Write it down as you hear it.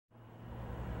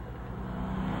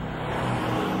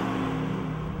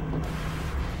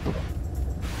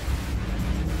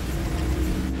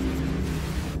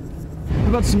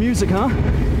about some music, huh?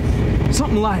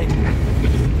 Something light.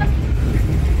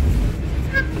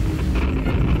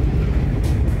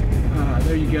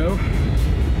 There you go.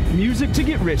 Music to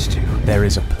get rich to. There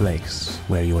is a place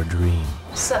where your dreams.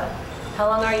 So, how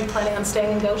long are you planning on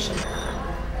staying in Goshen?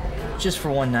 Just for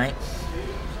one night.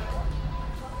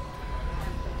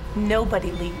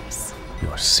 Nobody leaves.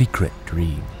 Your secret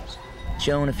dreams.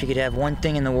 Joan, if you could have one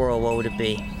thing in the world, what would it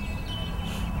be?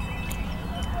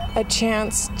 A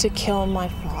chance to kill my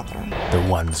father. The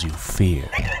ones you fear.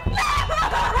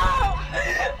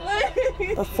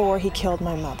 Before he killed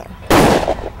my mother.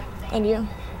 And you?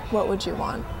 What would you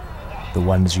want? The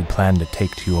ones you plan to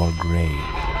take to your grave.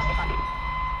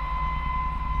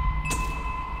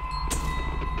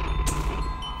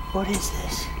 What is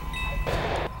this?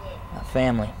 A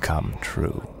family. Come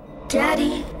true.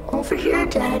 Daddy, over here,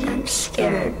 Daddy. I'm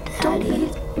scared, Daddy.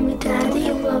 Me,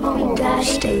 Daddy, love me, Daddy.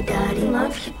 Stay, Daddy.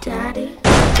 Love you, Daddy.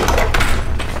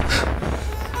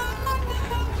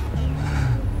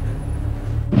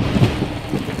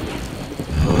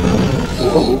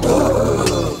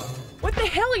 What the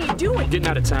hell are you doing? Getting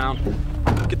out of town.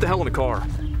 Get the hell in the car.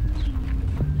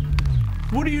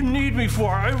 What do you need me for?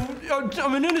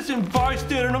 I'm an innocent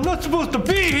bystander and I'm not supposed to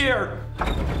be here!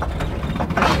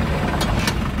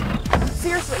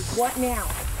 Seriously, what now?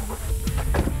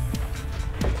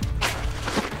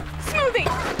 Smoothie!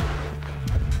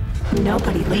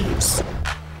 Nobody leaves.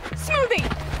 Smoothie!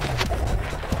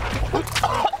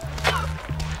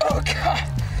 Oh, God!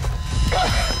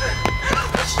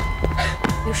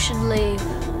 You should leave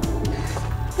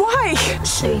Why?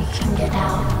 so you can get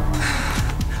out.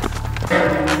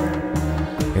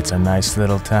 It's a nice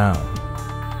little town.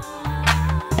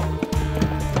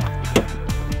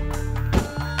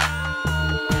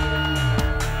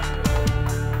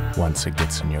 Once it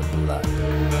gets in your blood.